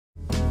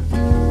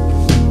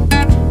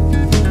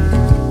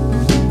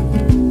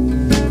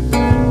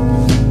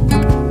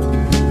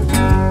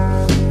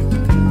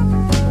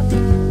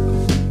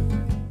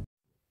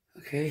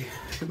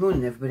Good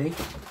morning, everybody.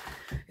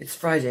 It's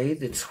Friday,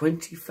 the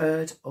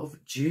 23rd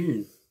of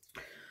June.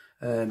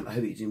 I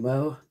hope you're doing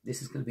well.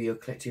 This is going to be your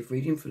collective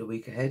reading for the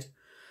week ahead.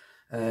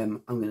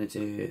 I'm going to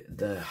do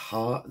the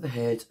heart, the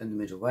head, and the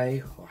middle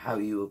way, or how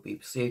you will be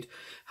perceived,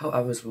 how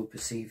others will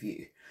perceive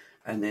you.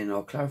 And then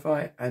I'll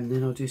clarify, and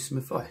then I'll do some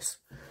advice.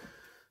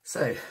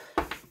 So,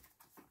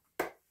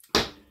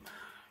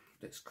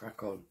 let's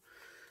crack on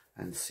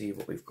and see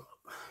what we've got.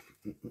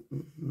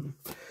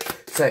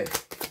 So,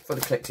 for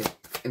the collective,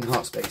 in the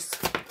heart space,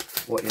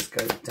 what is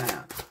going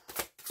down?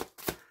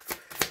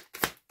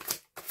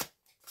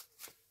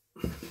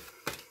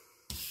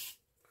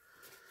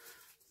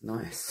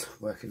 Nice,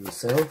 working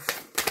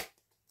myself.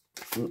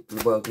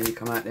 The world didn't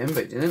come out then,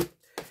 but it didn't.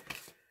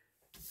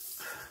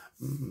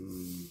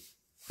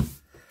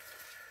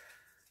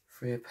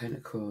 Three of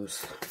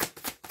Pentacles.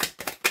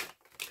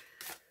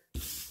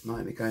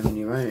 Might be going on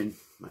your own,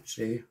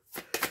 actually.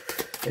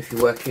 If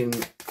you're working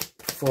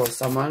for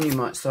someone, you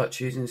might start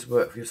choosing to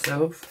work for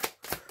yourself.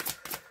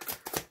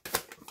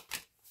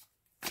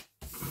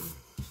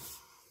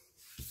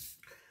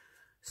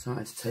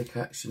 Starting to take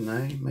action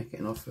now, make it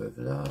an offer of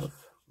love.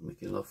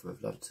 Make it an offer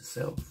of love to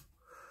self.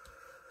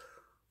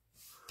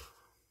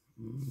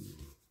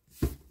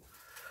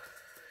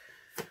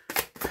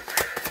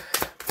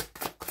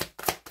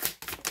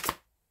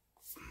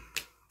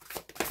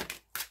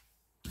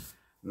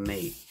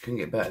 Me. Couldn't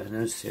get better than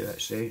those two,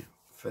 actually,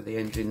 for the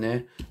ending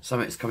there.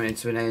 Something's coming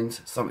into an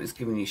end. Something's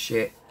giving you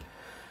shit.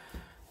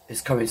 It's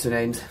coming to an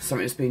end.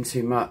 Something's been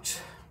too much.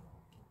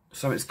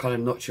 Something's kind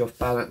of knocked you off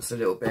balance a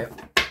little bit.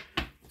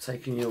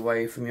 Taking you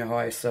away from your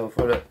higher self.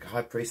 Oh look,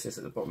 High Priestess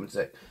at the bottom of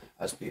the deck.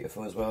 That's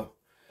beautiful as well.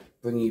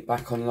 Bringing you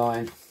back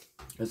online,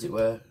 as it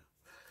were.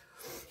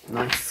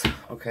 Nice.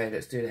 Okay,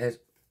 let's do the head.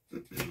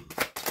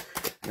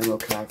 Then we'll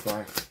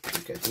clarify.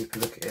 Get a deeper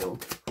look at it all.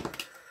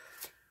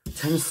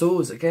 Ten of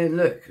Swords again.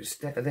 Look, it's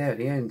there at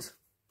the end.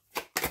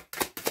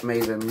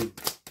 Maven.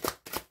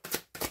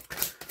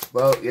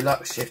 Well, your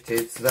luck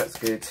shifted, so that's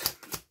good.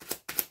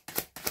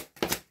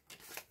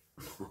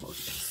 Oh,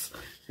 yes.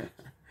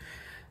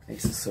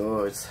 Ace of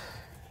Swords.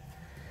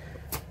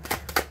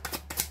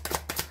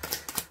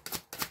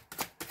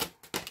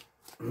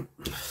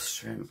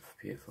 Strength,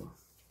 beautiful.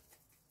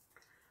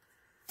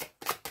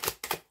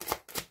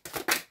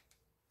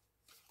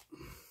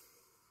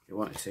 You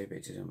wanted to, but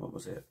you didn't. What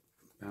was it?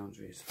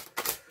 Boundaries.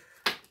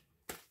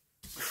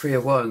 Three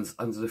of Wands,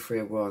 under the Three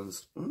of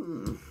Wands.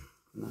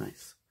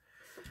 Nice.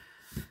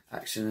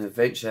 Action and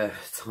adventure.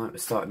 Time to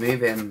start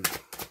moving.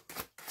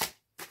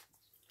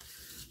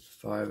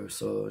 Five of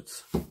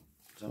Swords.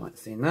 Don't like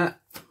seeing that.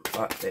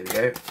 But there we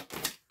go.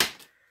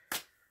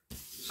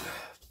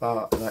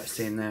 But I like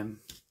seeing them.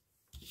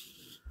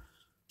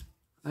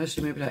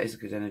 Actually, maybe that is a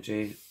good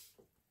energy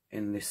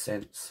in this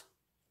sense.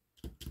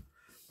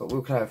 But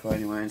we'll clarify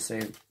anyway and see.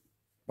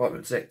 Bottom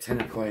of the deck, Ten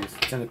of Coins,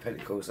 Ten of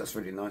Pentacles. That's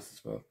really nice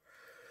as well.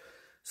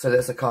 So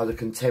that's a card of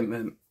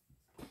contentment.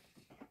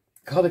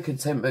 Card of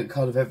contentment,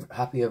 card of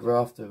happy ever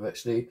after,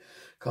 actually.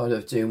 Card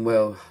of doing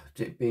well,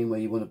 being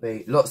where you want to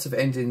be. Lots of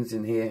endings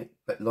in here,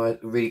 but like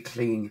really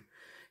clean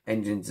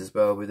endings as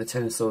well. With the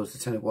Ten of Swords, the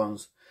Ten of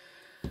Wands.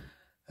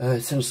 Ten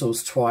of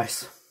Swords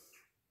twice.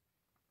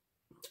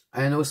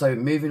 And also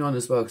moving on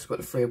as well, because we've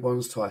got the Three of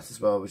Wands twice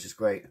as well, which is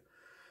great.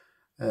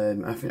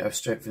 I think I've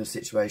strengthened the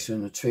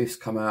situation. The truth's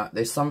come out.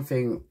 There's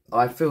something,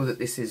 I feel that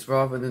this is,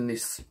 rather than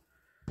this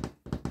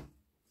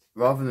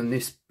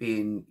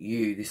being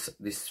you,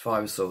 this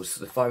Five of Swords.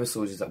 So the Five of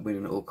Swords is that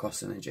win at all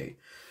costs energy.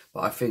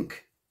 But I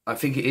think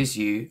it is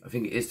you. I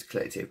think it is the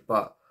collective.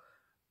 But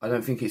I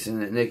don't think it's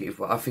in a negative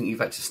way. I think you've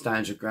had to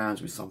stand your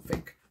ground with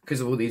something because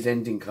of all these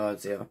ending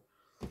cards here.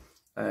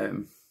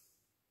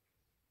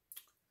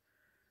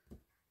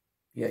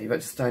 Yeah, you've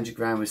had to stand your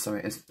ground with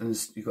something,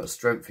 and you've got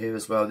strength here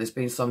as well. There's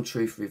been some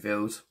truth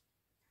revealed,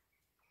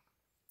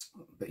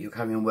 but you're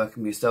carrying on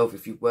working with yourself.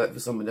 If you work for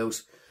someone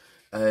else,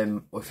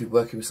 or if you're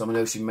working with someone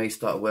else, you may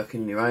start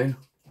working on your own.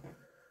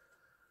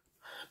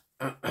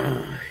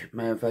 You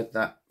may have had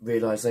that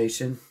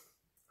realisation.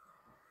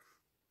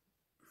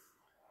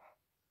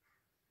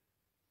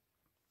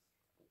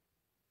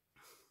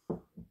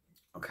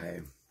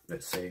 Okay,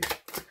 let's see.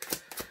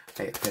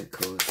 Eight of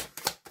Pentacles.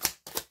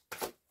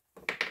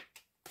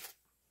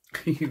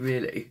 You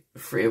really?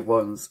 Three of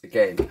Wands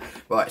again.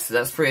 Right, so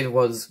that's Three of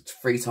Wands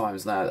 3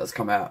 times now that's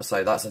come out.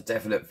 So that's a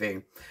definite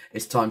thing.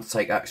 It's time to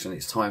take action.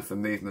 It's time for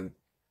movement.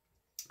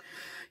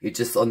 You're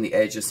just on the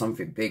edge of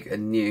something big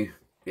and new.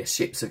 Your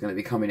ships are going to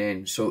be coming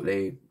in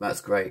shortly.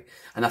 That's great.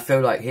 And I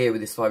feel like here with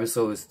this Five of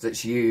Swords,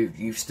 that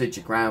you've stood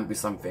your ground with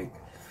something.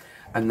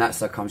 And that's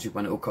how comes you've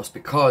won at all costs,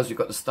 because you've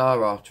got the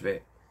Star after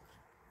it.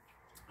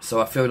 So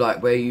I feel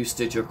like where you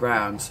stood your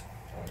ground,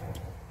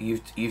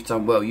 you've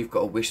done well. You've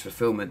got a wish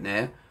fulfillment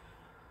there.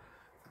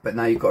 But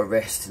now you've got to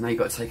rest. Now you've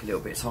got to take a little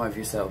bit of time for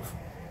yourself.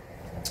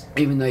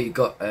 Even though you've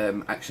got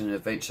action and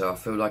adventure, I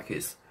feel like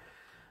it's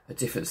a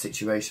different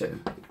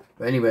situation.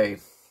 But anyway,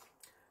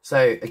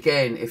 so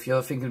again, if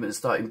you're thinking about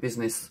starting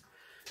business,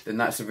 then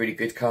that's a really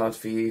good card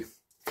for you.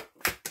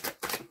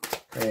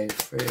 Okay,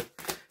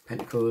 3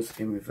 Pentacles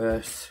in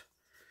reverse.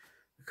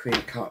 The Queen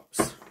of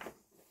Cups.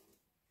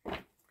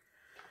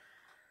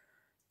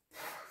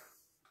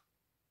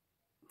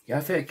 Yeah,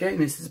 I think again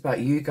this is about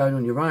you going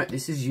on your own.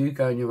 This is you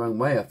going your own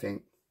way, I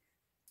think.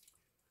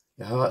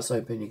 Your heart's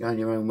open, you're going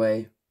your own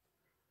way.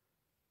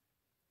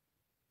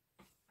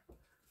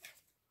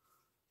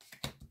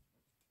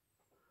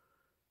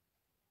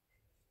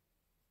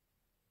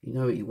 You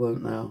know what you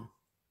want now.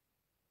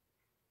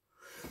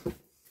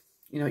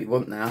 You know what you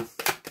want now.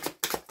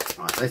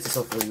 Right, let's just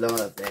offer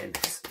love then.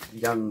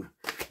 Young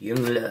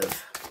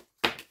love.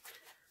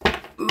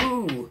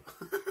 Ooh.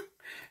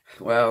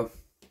 Well,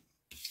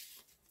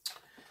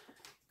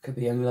 could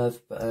be young love,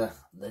 but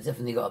they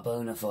definitely got a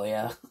boner for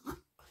you.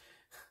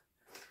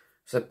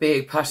 It's a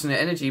big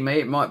passionate energy, mate.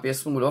 It might be a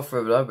small offer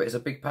of love, but it's a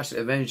big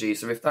passionate energy.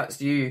 So if that's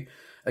you,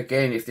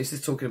 again, if this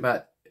is talking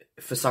about,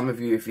 for some of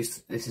you, if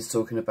this is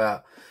talking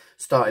about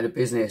starting a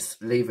business,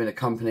 leaving a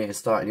company and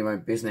starting your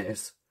own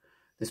business,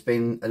 there's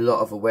been a lot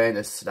of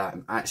awareness to that,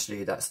 and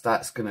actually that's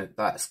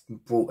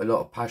brought a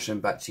lot of passion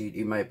back to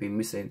you may have been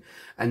missing,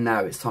 and now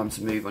it's time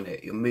to move on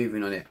it. You're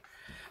moving on it,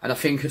 and I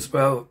think as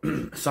well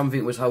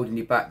something was holding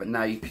you back, but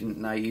now you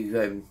can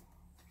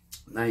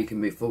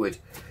move forward.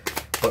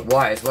 But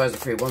why is the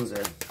Three of Wands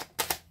there?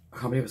 I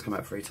can't believe it's come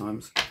out 3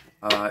 times.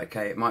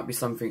 Okay, it might be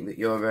something that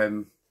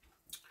you're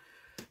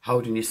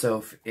holding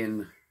yourself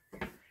in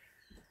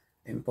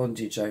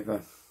bondage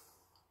over.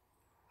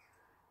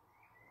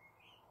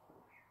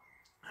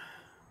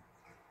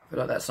 I feel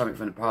like that's something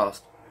from the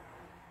past.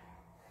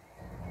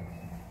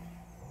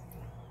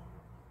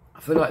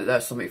 I feel like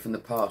that's something from the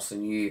past,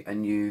 and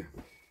you.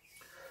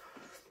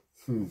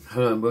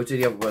 Hold on, we'll do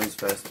the other ones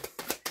first.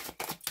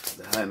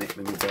 The Hermit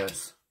in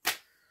reverse.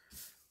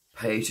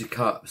 Page of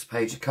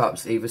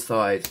Cups, either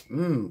side.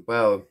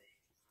 Well.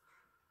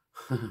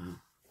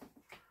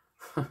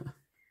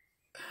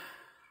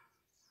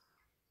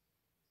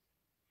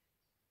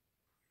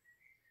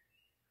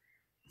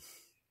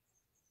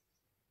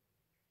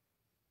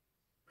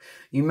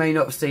 You may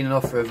not have seen an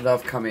offer of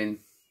love coming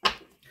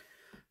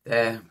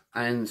there,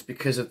 and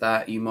because of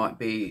that, you might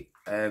be,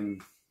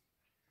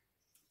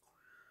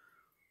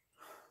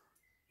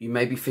 you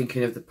may be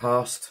thinking of the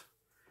past,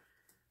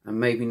 and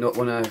maybe not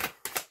want to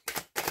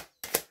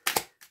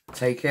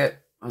take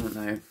it. I don't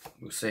know.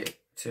 We'll see.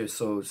 2 of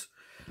Swords.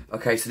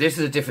 Okay, so this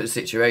is a different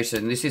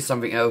situation. This is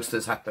something else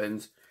that's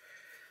happened.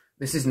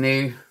 This is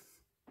new.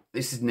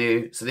 This is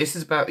new. So this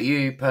is about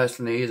you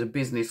personally as a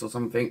business or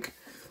something.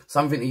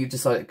 Something that you've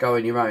decided to go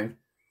on your own.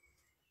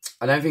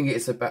 I don't think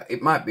it's about,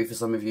 it might be for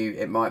some of you,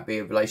 it might be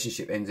a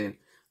relationship ending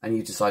and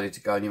you decided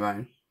to go on your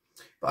own.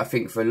 But I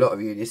think for a lot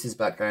of you, this is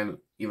about going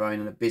your own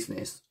in a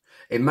business.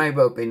 It may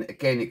well have been,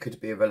 again, it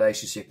could be a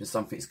relationship and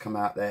something's come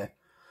out there.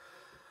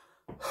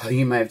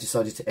 You may have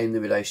decided to end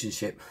the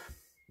relationship.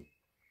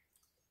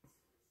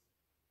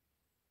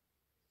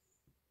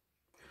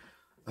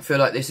 I feel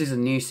like this is a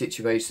new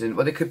situation.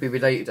 Well, it could be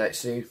related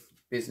actually,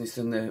 business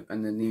and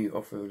the new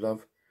offer of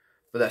love.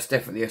 But that's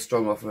definitely a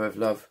strong offer of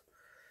love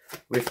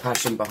with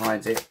passion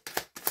behind it.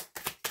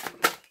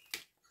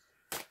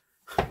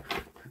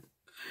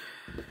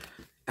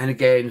 And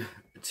again,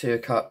 2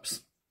 of Cups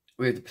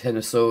with the 10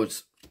 of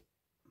Swords.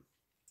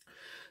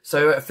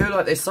 So I feel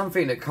like there's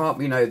something that can't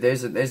be,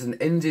 there's an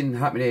ending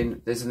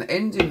happening. There's an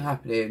ending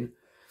happening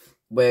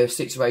where a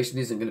situation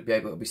isn't going to be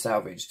able to be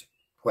salvaged,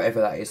 whatever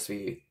that is for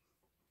you.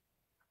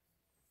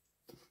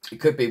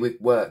 It could be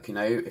with work,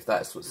 if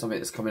that's something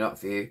that's coming up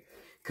for you.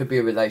 It could be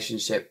a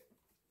relationship.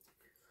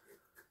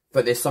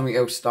 But there's something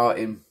else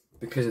starting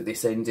because of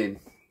this ending.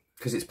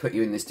 Because it's put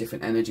you in this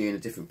different energy, in a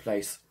different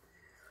place.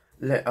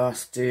 Let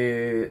us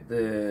do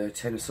the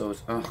 10 of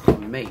Swords. Oh,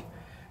 me.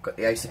 Got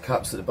the Ace of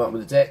Cups at the bottom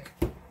of the deck.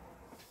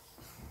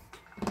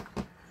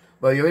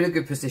 Well, you're in a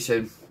good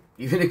position.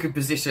 You're in a good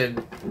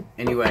position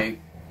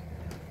anyway.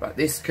 But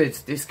this could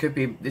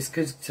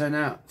turn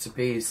out to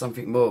be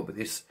something more. But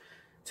this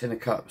 10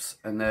 of Cups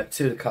and the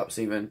 2 of Cups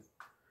even,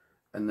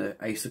 and the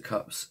Ace of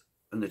Cups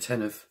and the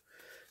 10 of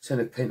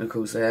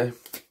Pentacles there.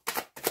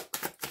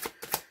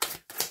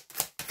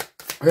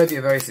 I hope you're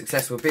a very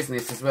successful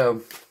business as well.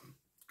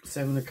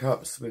 7 of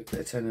Cups with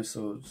the 10 of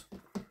Swords.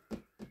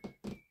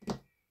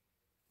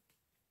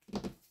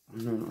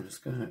 No, I'm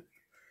just gonna.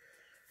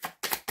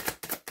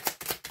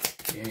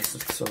 Yeah, Ace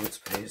of Swords,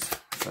 please.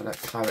 So that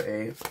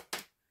clarity.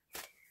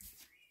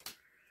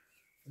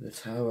 The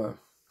Tower.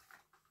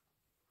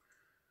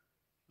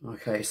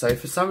 Okay, so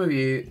for some of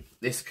you,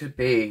 this could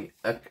be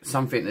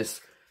something that's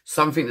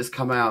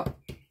come out.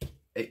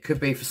 It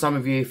could be for some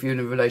of you if you're in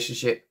a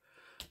relationship,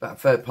 about a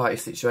third party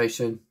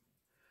situation,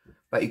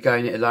 about you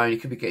going it alone. You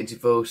could be getting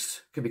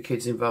divorced. Could be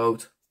kids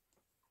involved.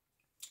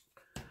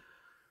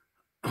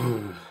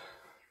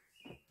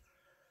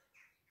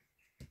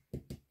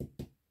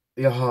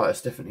 Your heart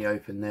is definitely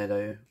open there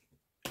though,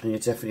 and you're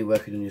definitely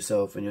working on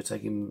yourself, and you're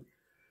taking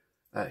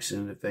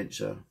action and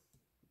adventure.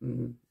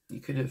 You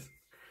could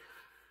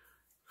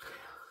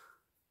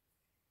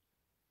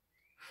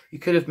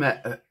have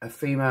met a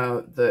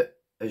female that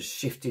has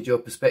shifted your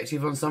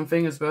perspective on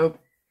something as well.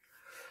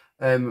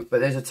 But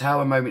there's a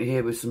Tower moment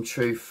here with some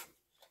truth.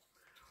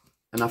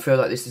 And I feel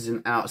like this is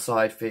an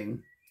outside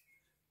thing.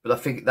 But I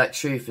think that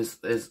truth is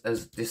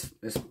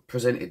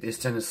presented this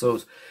Ten of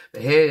Swords.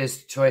 But here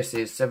there's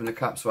choices, Seven of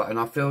Cups, right? And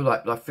I feel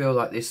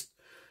like this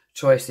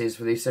choices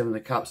for these Seven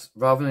of Cups,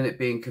 rather than it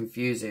being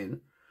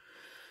confusing,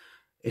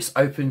 it's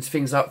opened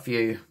things up for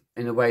you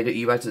in a way that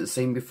you hadn't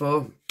seen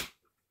before.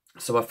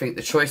 So I think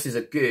the choices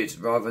are good,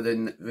 rather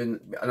than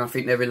and I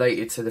think they're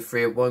related to the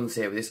Three of Wands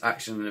here with this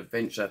action and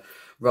adventure,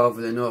 rather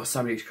than, oh,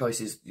 so many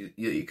choices,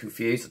 you're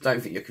confused. I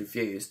don't think you're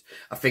confused.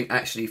 I think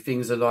actually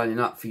things are lining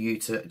up for you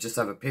to just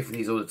have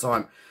epiphanies all the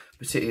time,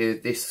 particularly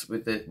this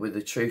with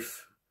the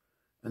truth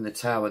and the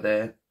Tower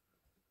there.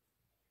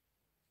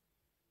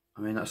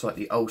 I mean, that's like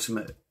the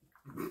ultimate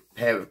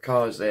pair of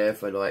cards there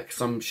for like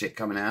some shit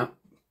coming out,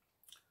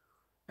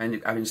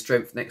 and having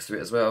strength next to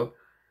it as well.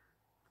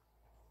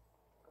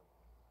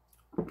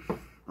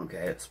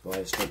 Okay, let's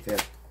buy strength here.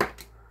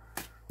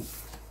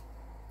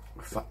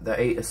 The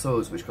Eight of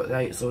Swords, which got the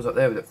Eight of Swords up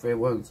there with the Three of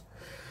Wands.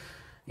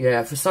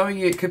 Yeah, for some of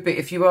you, it could be,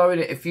 if you are in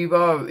it, if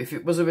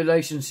it was a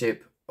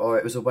relationship, or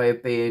it was a way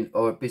of being,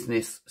 or a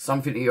business,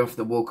 something that you have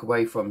to walk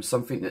away from,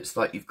 something that's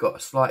like you've got a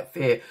slight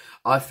fear,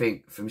 I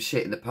think, from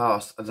shit in the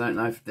past. I don't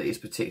know if that is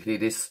particularly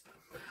this.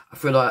 I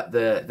feel like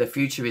the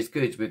future is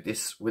good with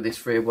this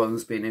Three of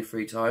Wands being in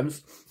 3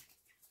 times.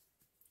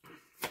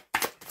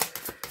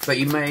 But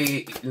you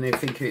may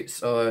think it's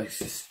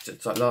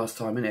just like last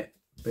time, innit?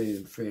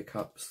 Boom, 3 of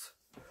Cups.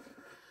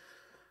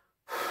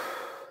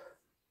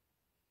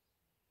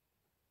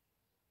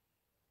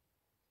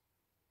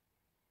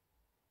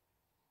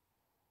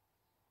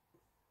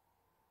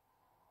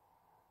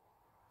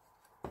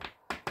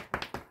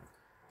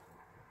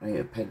 Eight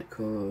of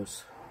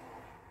Pentacles.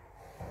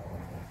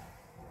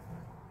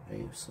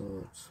 8 of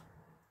Swords.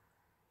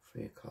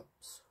 3 of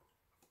Cups.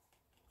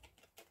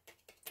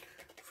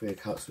 3 of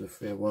Cups with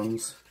 3 of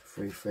Wands.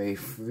 3, 3,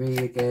 3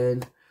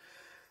 again.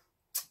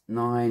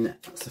 9,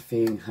 that's a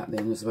thing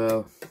happening as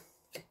well.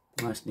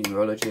 Nice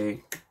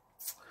numerology.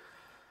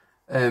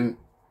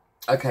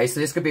 Okay, so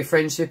this could be a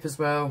friendship as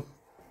well.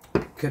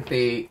 Could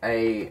be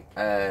a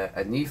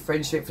new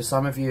friendship. For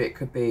some of you, it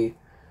could be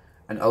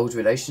an old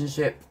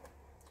relationship.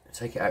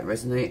 Take it out,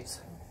 resonates.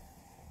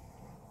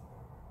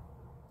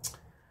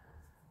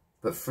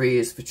 But 3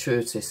 is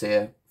fortuitous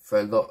here for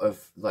a lot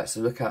of, like, so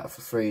look out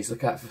for 3s,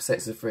 look out for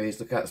sets of 3s,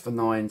 look out for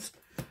 9s.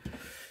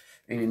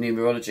 In your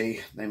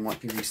numerology, they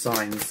might give you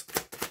signs.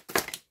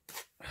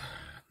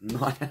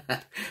 I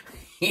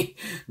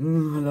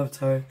love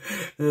Tarot.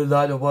 The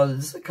 9 of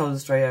Wands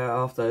comes straight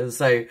out after.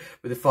 So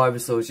with the 5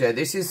 of Swords, yeah,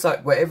 this is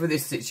like, whatever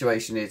this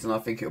situation is, and I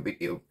think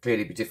it'll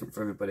clearly be different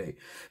for everybody,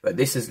 but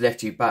this has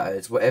left you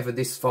battered. Whatever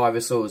this 5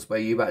 of Swords, where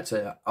you've had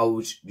to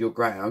hold your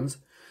ground,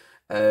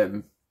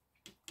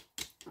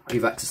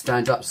 you've had to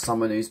stand up to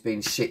someone who's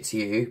been shit to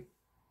you.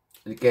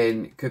 And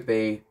again, it could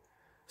be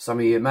some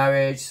of your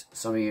marriage,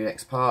 some of your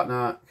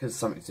ex-partner, because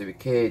something to do with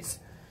kids.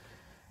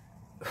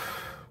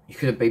 You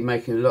could have been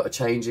making a lot of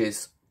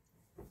changes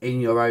in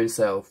your own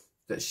self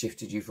that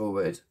shifted you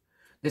forward.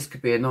 This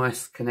could be a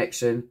nice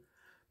connection,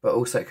 but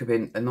also it could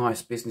be a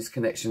nice business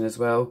connection as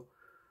well.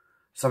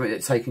 Something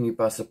that's taken you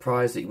by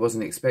surprise that you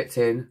wasn't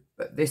expecting.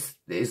 But this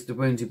is the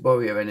wounded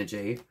warrior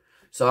energy.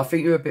 So I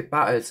think you're a bit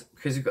battered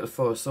because you've got the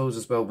 4 of Swords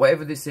as well.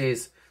 Whatever this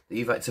is that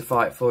you've had to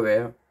fight for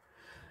here,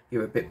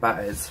 you're a bit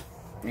battered.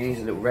 You need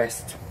a little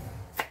rest.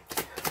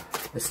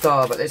 The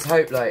Star, but there's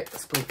hope, like,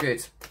 it's all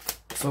good.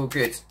 It's all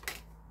good.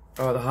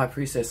 Oh, the High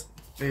Priestess.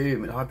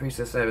 Boom, the High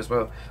Priestess there as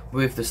well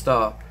with the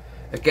Star.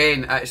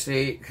 Again,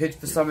 actually,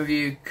 for some of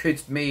you,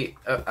 could meet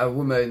a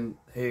woman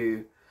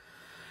who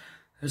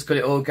has got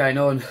it all going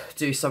on,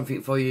 do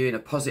something for you in a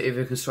positive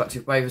and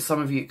constructive way. For some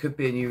of you, it could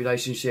be a new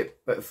relationship,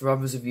 but for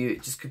others of you,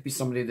 it just could be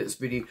somebody that's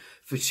really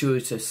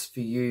fortuitous for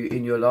you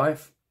in your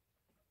life.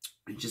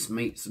 And just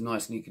meet some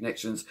nice new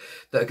connections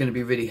that are going to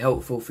be really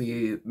helpful for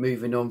you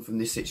moving on from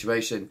this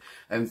situation,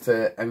 and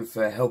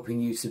for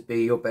helping you to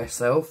be your best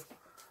self.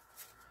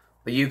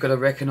 But you've got to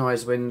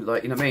recognise when,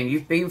 like, you know what I mean,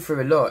 you've been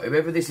through a lot.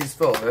 Whoever this is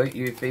for,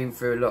 you've been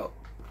through a lot.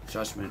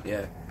 Judgment,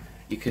 yeah.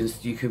 You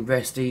can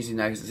rest easy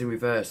now because it's in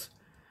reverse.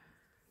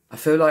 I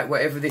feel like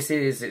whatever this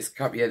is, it's,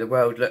 yeah, the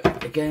World. Look,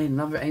 again,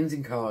 another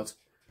ending card.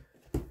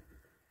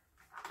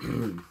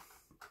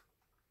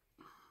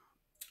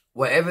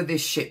 Whatever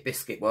this shit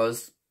biscuit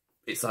was,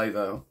 it's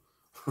over.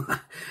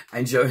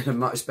 And you're in a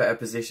much better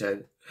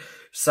position.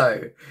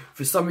 So,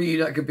 for some of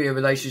you, that could be a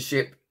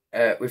relationship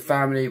with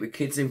family, with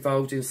kids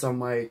involved in some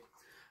way.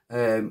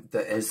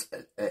 That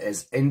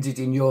has ended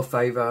in your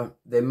favour.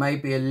 There may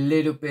be a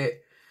little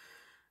bit,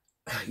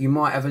 you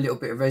might have a little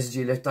bit of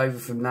residue left over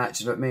from that.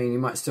 Do you know what I mean? You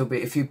might still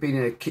be, if you've been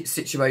in a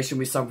situation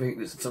with somebody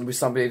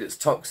that's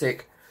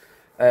toxic,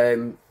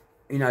 you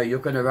know, you're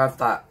going to have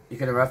that. You're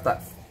going to have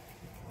that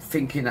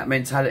thinking, that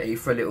mentality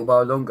for a little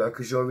while longer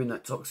because you're in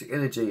that toxic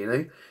energy. You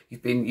know,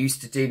 you've been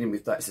used to dealing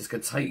with that, so it's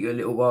going to take you a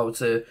little while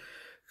to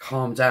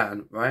calm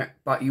down, right?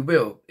 But you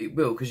will, it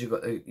will, because you've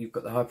got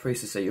the High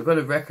Priestess here. You're going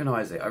to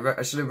recognise it.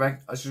 I should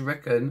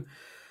reckon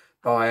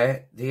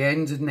by the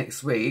end of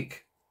next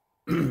week,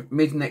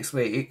 mid next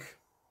week,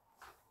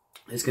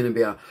 it's going to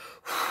be a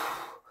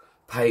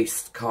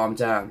pace, calm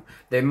down.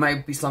 There may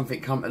be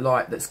something come to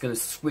light that's going to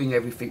swing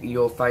everything in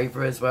your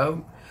favour as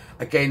well.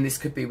 Again, this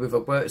could be with a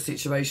work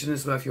situation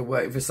as well. If you're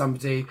working for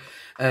somebody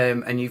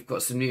and you've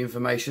got some new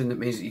information, that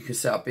means that you can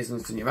set up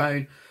business on your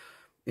own,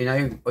 you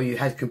know, or you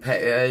had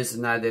competitors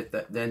and now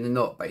they're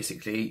not,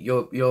 basically.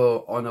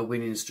 You're on a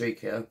winning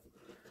streak here.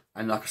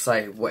 And like I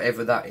say,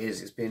 whatever that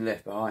is, it's being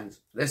left behind.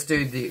 Let's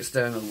do the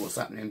external, what's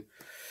happening.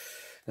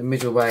 The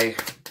middle way.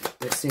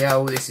 Let's see how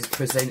all this is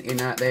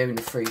presenting out there in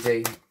the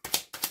 3D.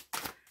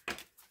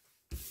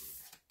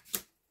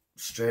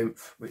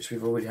 Strength, which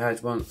we've already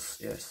had once,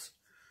 yes.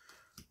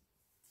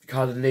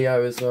 Card of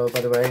Leo as well,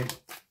 by the way.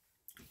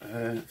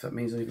 If that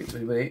means anything to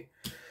anybody.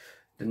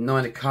 The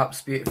 9 of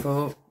Cups,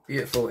 beautiful,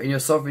 beautiful. In your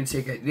sovereignty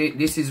again,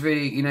 this is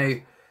really, you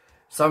know,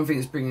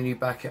 something's bringing you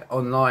back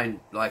online,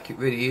 like it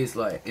really is,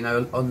 like, you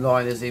know,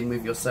 online as in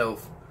with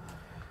yourself.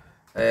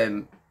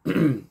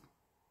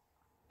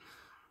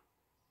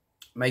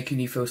 Making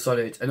you feel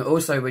solid. And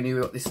also when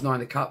you got this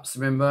 9 of Cups,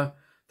 remember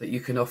that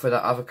you can offer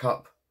that other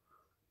cup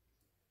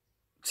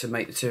to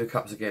make the 2 of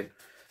Cups again.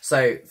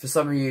 So for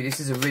some of you, this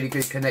is a really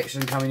good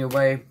connection coming your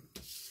way.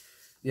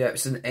 Yeah,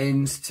 it's an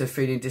end to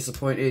feeling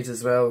disappointed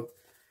as well.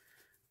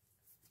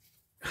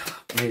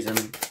 Amazing.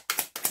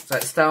 So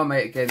it's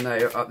stalemate again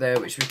though, up there,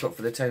 which we've got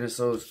for the 10 of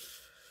Swords.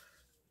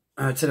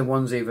 10 of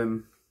Wands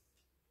even.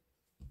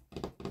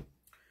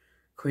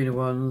 Queen of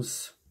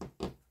Wands.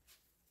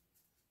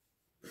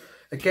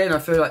 Again, I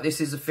feel like this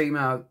is a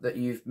female that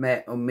you've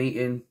met or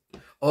meeting,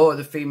 or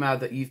the female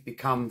that you've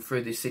become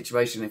through this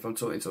situation. If I'm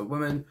talking to a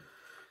woman,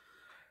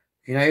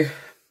 you know,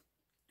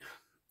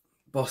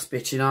 boss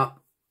bitching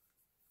up.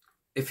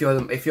 If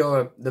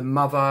you're the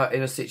mother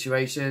in a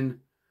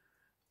situation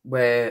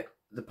where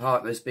the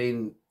partner's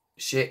been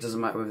shit, doesn't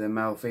matter whether they're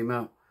male or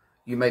female,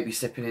 you may be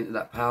stepping into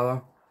that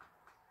power.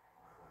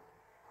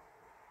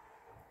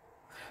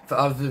 For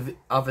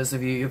others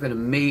of you, you're going to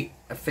meet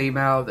a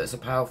female that's a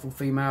powerful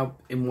female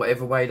in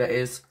whatever way that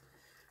is.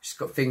 She's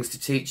got things to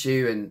teach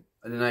you, and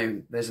I don't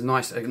know, there's a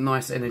nice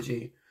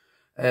energy.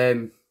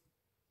 Hold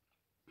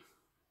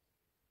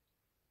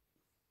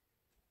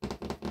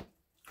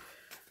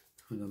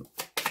on.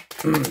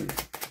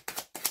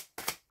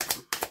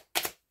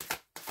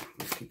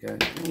 Let's keep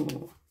going.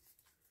 Ooh.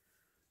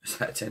 Is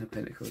that 10 of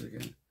Pentacles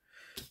again?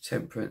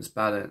 Temperance,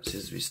 balance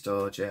is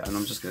restored, yeah. And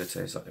I'm just going to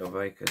tell you something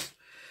over because,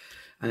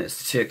 and it's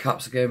the 2 of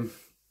Cups again.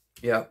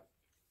 Yeah.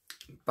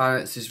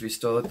 Balance is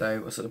restored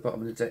though. What's at the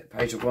bottom of the deck?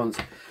 Page of Wands.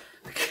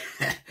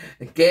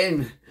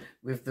 Again,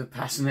 with the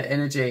passionate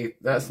energy.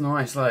 That's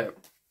nice. Like,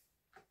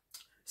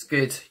 it's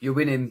good. You're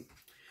winning.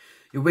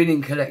 You're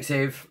winning,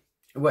 collective.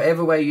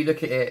 Whatever way you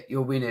look at it,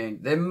 you're winning.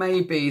 There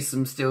may be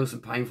still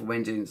some painful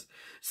endings.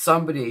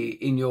 Somebody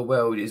in your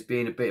world is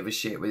being a bit of a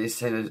shit with this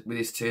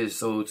 2 of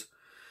Swords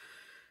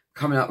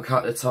coming up a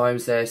couple of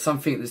times there.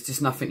 Something that's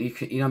just nothing you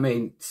can, you know what I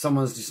mean?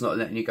 Someone's just not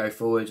letting you go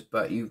forward,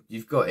 but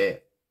you've got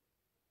it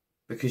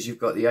because you've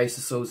got the Ace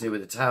of Swords here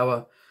with the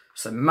Tower.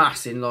 So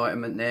mass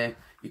enlightenment there.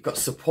 You've got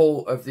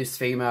support of this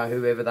female,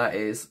 whoever that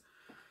is.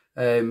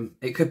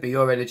 It could be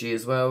your energy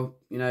as well,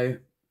 you know,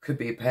 could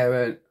be a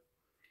parent.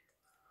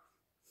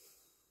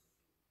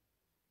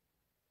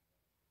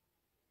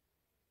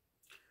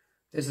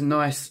 There's a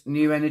nice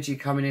new energy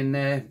coming in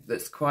there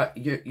that's quite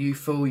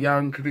youthful,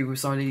 young. Could be with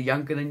somebody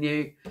younger than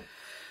you.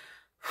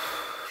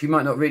 You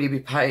might not really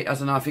be paid. I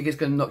don't know. I think it's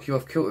going to knock you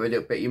off kilter a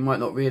little bit. You might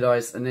not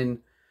realise, and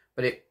then,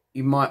 but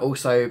you might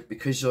also,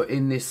 because you're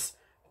in this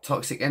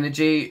toxic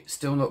energy,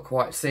 still not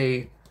quite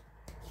see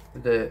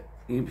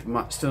you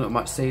might still not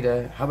much see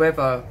there.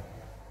 However,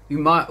 they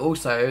might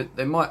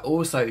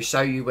also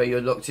show you where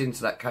you're locked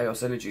into that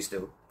chaos energy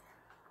still.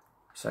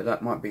 So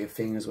that might be a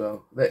thing as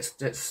well. Let's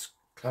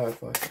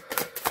clarify.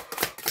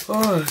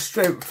 Oh,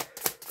 strength.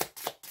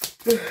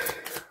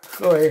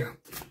 Sorry.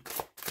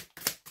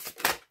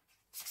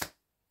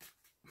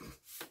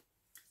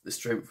 The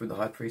strength with the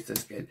High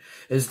Priestess again.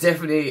 There's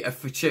definitely a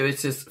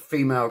fortuitous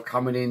female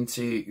coming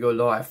into your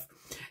life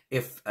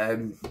if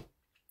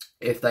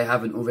they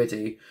haven't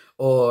already,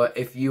 or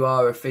if you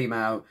are a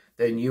female,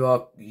 then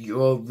you're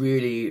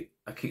really,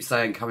 I keep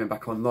saying, coming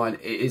back online.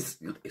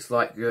 It's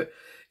like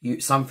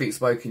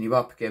something's woken you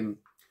up again.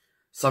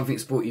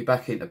 Something's brought you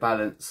back into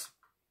balance.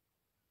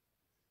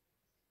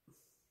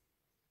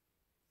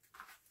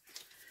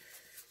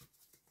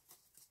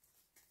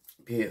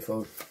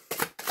 Beautiful.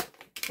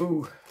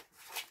 Ooh.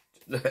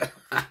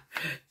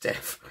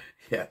 Death.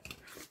 Yeah.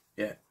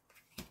 Yeah.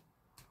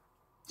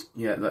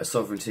 Yeah, like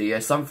sovereignty. Yeah,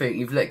 something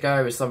you've let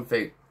go of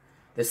something.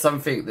 There's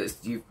something that's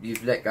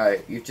you've let go.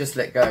 You've just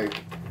let go.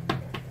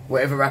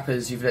 Whatever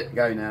happens, you've let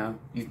go now.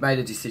 You've made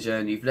a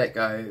decision. You've let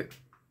go.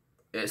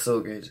 It's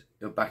all good.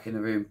 You're back in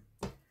the room.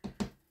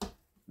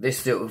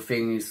 This little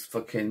thing is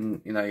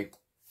fucking, you know,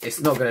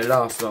 it's not going to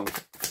last long.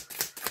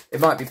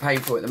 It might be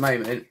painful at the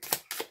moment,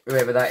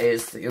 whoever that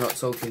is that you're not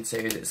talking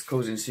to, that's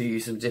causing you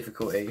some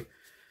difficulty.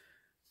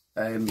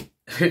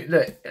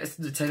 Look, it's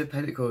the 10 of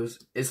Pentacles.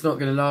 It's not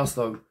going to last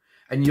long.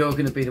 And you're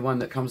going to be the one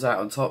that comes out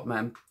on top,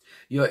 man.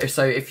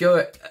 So if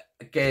you're,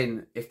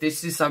 again, if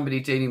this is somebody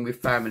dealing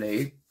with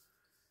family,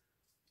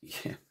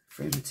 yeah,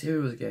 Three of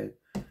Materials again.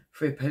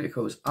 Three of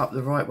Pentacles, up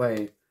the right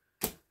way.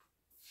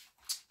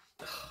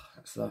 Oh,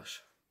 that's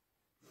lush.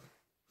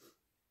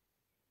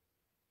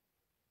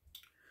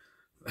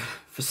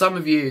 For some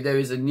of you,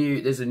 there's a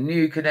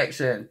new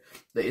connection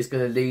that is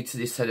going to lead to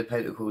this Ten of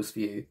Pentacles for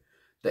you.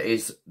 That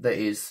is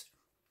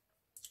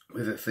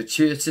with a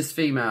fortuitous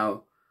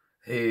female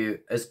who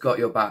has got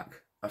your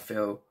back. I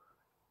feel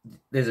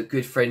there's a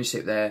good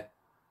friendship there.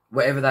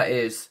 Whatever that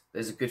is,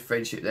 there's a good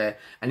friendship there.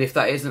 And if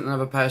that isn't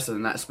another person,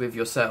 and that's with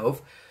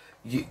yourself,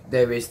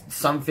 there is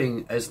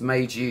something has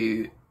made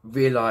you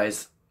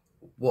realise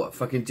what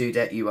fucking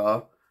dudette you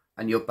are,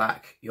 and your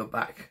back.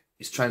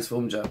 It's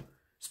transformed you.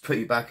 It's put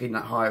you back in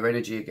that higher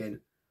energy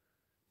again.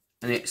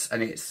 And it's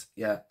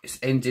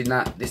ending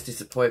this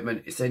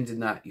disappointment. It's ending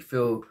that. You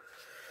feel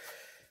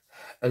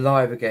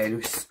alive again,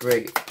 which is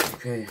great.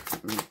 Okay.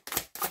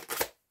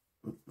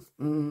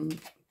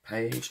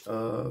 Page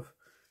of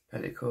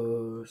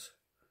Pentacles.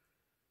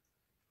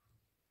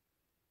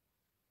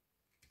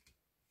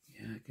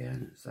 Yeah,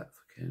 again, it's that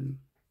fucking...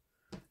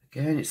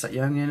 Again, it's that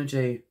young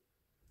energy.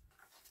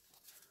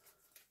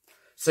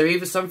 So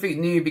either something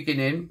new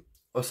beginning,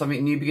 or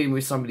something new beginning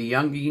with somebody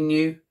younger than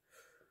you.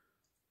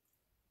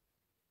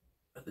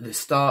 At the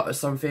start of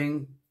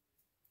something.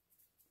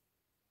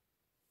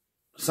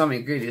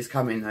 Something good is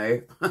coming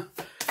though.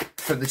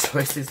 From the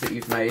choices that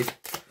you've made.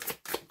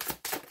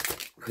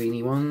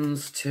 Queenie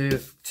Wands, two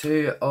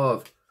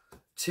of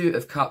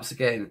Cups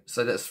again.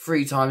 So that's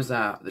 3 times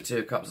now the Two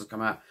of Cups has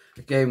come out.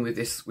 Again with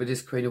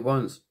this Queen of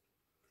Wands.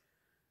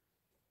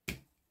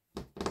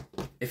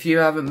 If you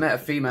haven't met a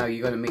female,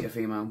 you're going to meet a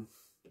female.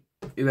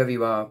 Whoever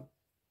you are.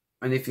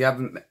 And if you're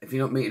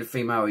not meeting a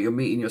female, you're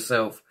meeting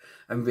yourself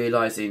and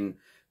realising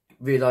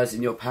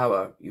your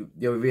power.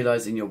 You're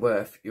realising your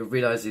worth. You're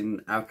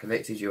realising how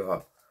connected you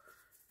are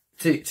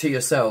to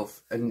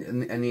yourself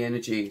and the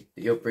energy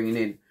that you're bringing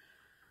in.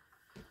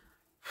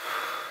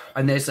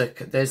 And there's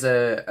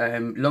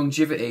a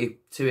longevity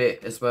to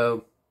it as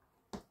well.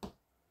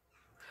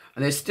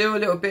 And there's still a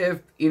little bit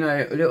of,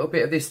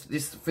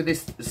 this for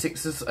this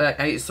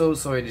Eight of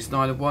Swords, sorry, this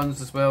Nine of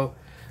Wands as well,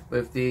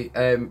 with the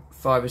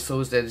Five of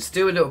Swords there. There's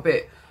still a little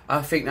bit,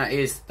 I think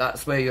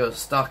that's where you're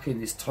stuck in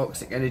this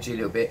toxic energy a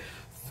little bit.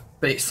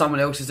 But it's someone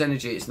else's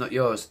energy, it's not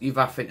yours. You've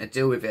having to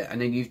deal with it, and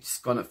then you've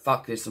just gone,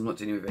 fuck this, I'm not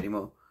dealing with it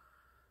anymore.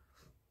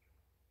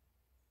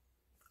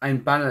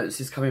 And balance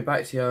is coming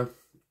back to you.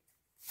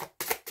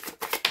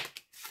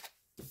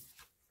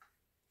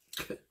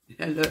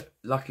 Yeah, look,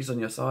 luck is on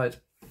your side.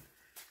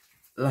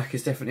 Luck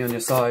is definitely on your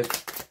side.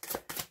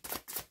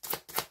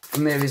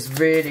 And there is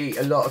really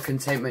a lot of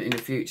contentment in the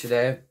future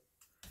there.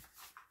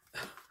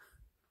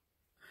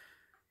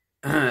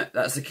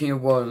 That's the King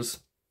of Wands.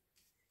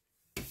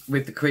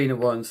 With the Queen of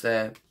Wands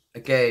there.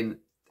 Again,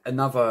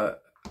 another...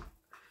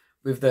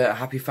 With the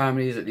happy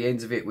families at the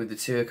end of it. With the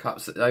Two of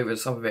Cups over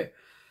the top of it.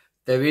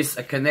 There is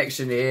a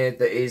connection here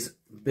that is...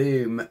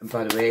 Boom,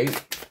 by the way.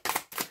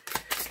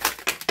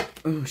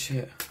 Oh,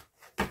 shit.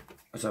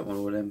 I don't want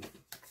all of them.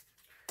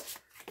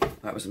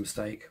 That was a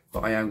mistake.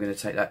 But I am going to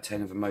take that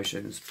 10 of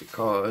Emotions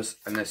because...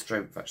 And their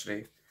Strength,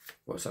 actually.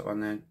 What's that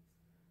one then?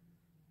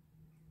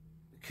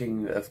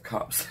 King of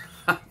Cups.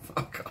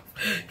 Fuck off.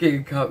 King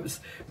of Cups.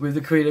 With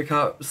the Queen of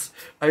Cups.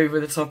 Over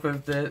the top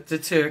of the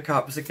Two of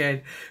Cups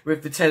again.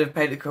 With the 10 of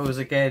Pentacles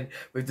again.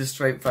 With the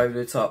Strength over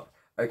the top.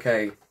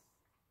 Okay.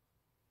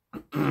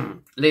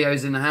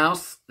 Leo's in the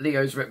house.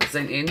 Leo's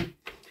representing...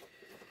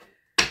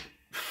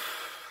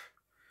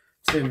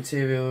 Two of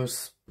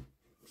Materials.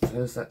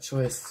 There's that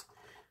choice.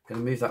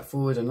 Going to move that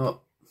forward or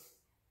not.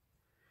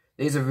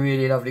 These are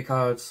really lovely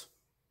cards.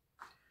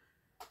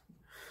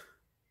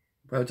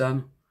 Well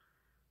done.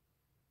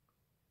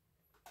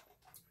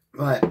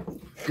 Right.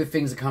 Good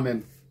things are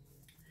coming.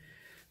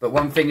 But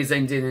one thing is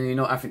ending and you're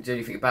not having to do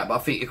anything about it. But I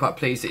think you're quite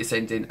pleased that it's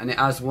ending. And it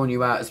has worn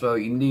you out as well.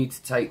 You need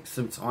to take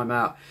some time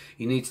out.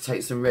 You need to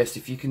take some rest.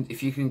 If you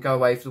can go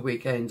away for the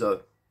weekend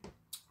or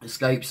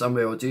escape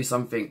somewhere or do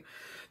something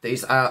that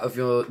is out of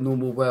your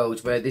normal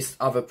world where this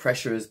other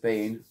pressure has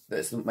been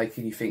that's not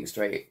making you think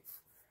straight,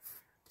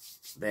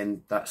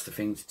 then that's the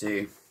thing to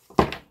do.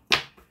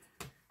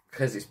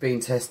 Because it's been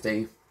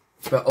testy.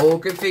 But all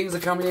good things are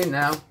coming in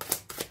now.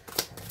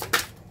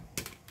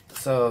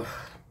 So,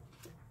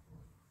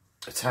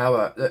 the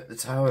Tower. Look, the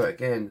Tower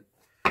again.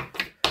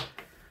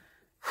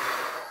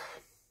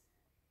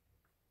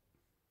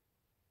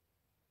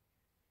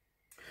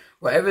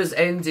 Whatever's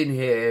ending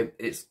here,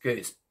 it's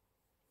good.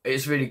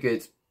 It's really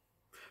good.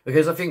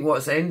 Because I think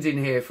what's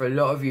ending here for a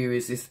lot of you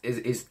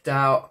is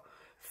doubt,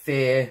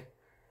 fear.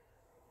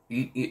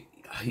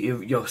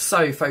 You're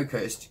so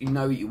focused. You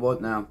know what you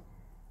want now.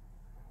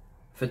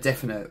 For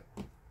definite.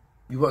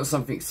 You want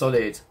something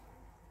solid.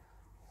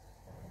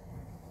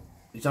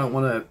 You don't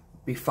want to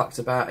be fucked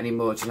about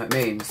anymore. Do you know what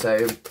I mean?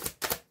 So,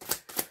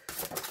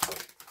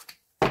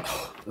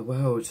 oh, the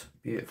world.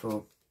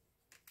 Beautiful.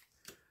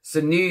 So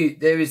new,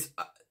 this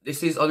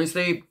is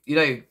honestly,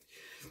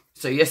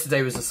 So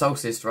yesterday was the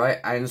solstice, right?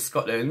 And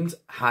Scotland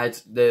had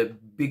the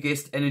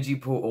biggest energy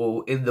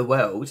portal in the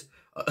world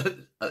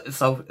at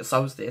the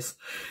solstice,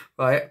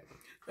 right?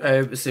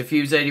 So if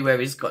you was anywhere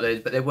in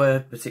Scotland, but there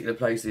were particular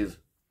places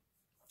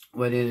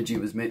where the energy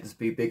was meant to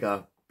be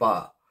bigger,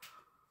 but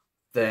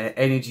the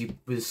energy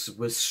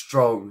was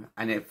strong,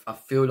 and I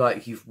feel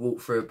like you've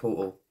walked through a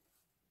portal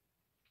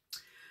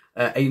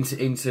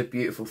into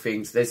beautiful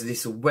things. There's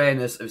this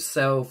awareness of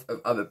self,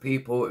 of other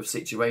people, of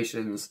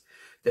situations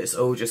that's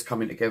all just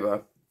coming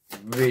together.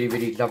 Really,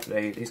 really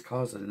lovely. These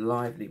cards are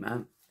lively,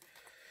 man.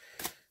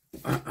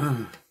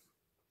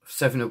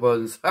 Seven of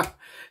Wands. Well,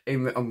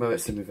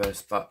 it's in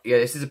reverse, but yeah,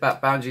 this is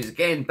about boundaries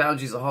again.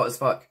 Boundaries are hot as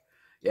fuck.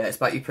 Yeah, it's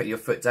about you putting your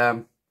foot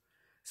down.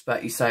 It's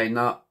about you saying,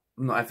 "No,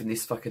 I'm not having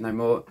this fucking no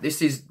more." There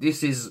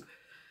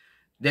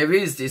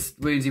is this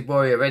wounded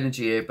warrior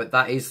energy here, but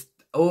that is,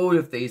 all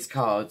of these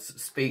cards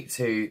speak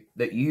to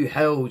that you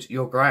held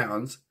your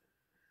ground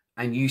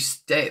and you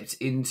stepped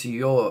into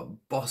your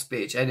boss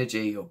bitch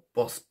energy or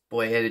boss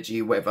boy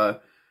energy,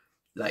 whatever.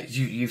 Like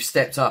you've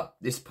stepped up.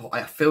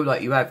 I feel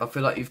like you have. I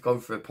feel like you've gone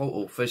through a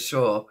portal for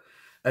sure.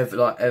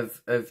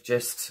 Of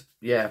just,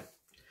 yeah,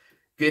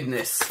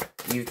 goodness.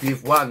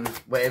 You've won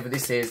whatever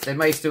this is. There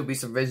may still be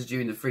some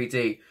residue in the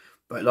 3D,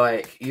 but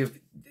like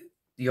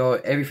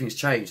everything's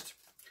changed,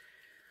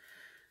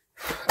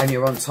 and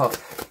you're on top.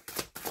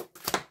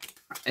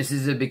 This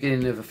is the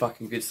beginning of a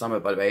fucking good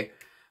summer, by the way.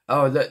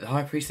 Oh, look, the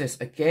High Priestess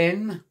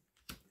again.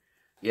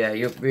 Yeah,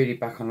 you're really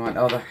back online.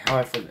 Oh, the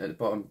Hierophant at the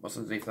bottom. What's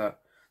underneath that?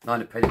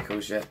 Nine of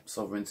Pentacles, yeah.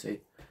 Sovereignty.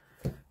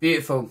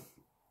 Beautiful.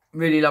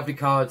 Really lovely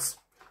cards.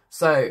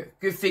 So,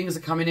 good things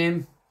are coming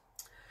in.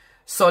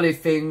 Solid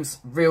things.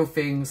 Real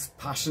things.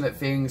 Passionate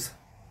things.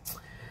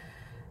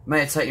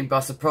 May have taken you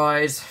by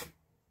surprise.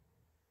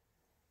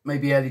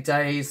 Maybe early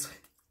days.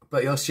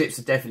 But your ships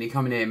are definitely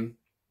coming in.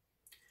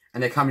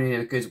 And they're coming in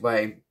a good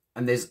way.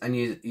 And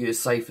you're as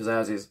safe as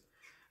houses.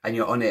 And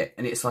you're on it.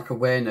 And it's like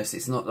awareness.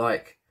 It's not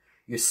like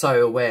you're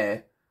so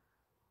aware.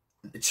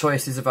 The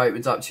choices have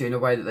opened up to you in a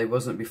way that they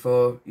wasn't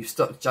before. You've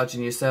stopped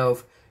judging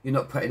yourself. You're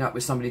not putting up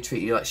with somebody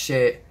treating you like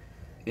shit.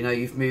 You know,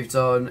 you've moved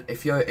on.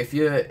 If you're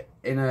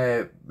in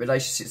a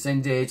relationship that's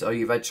ended, or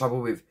you've had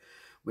trouble with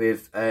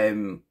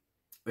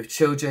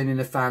children in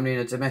a family, in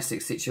a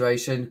domestic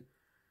situation,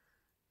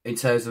 in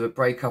terms of a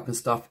breakup and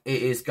stuff,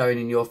 it is going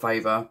in your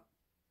favour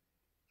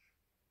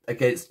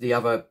against the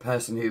other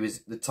person who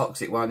is the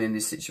toxic one in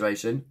this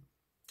situation.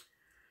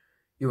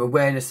 Your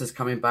awareness is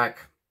coming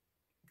back.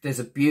 There's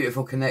a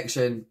beautiful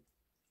connection.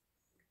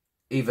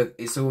 Either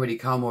it's already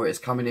come or it's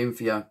coming in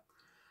for you.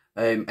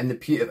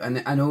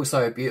 And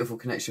also a beautiful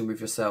connection with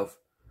yourself.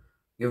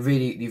 You've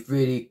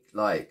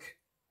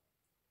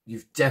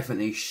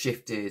definitely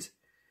shifted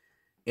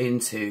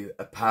into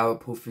a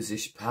powerful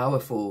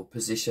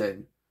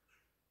position.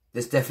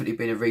 There's definitely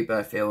been a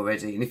rebirth here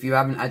already. And if you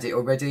haven't had it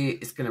already,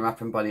 it's going to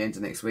happen by the end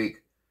of next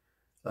week.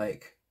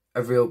 Like,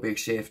 a real big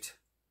shift.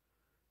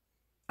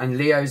 And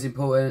Leo's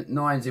important.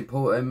 Nine's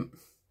important.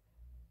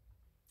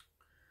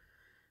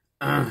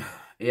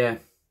 Yeah.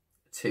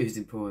 Two's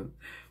important.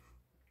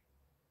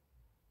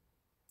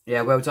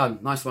 Yeah, well done.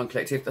 Nice one,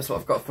 collective. That's what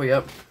I've got for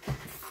you.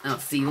 I'll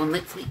see you on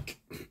next week.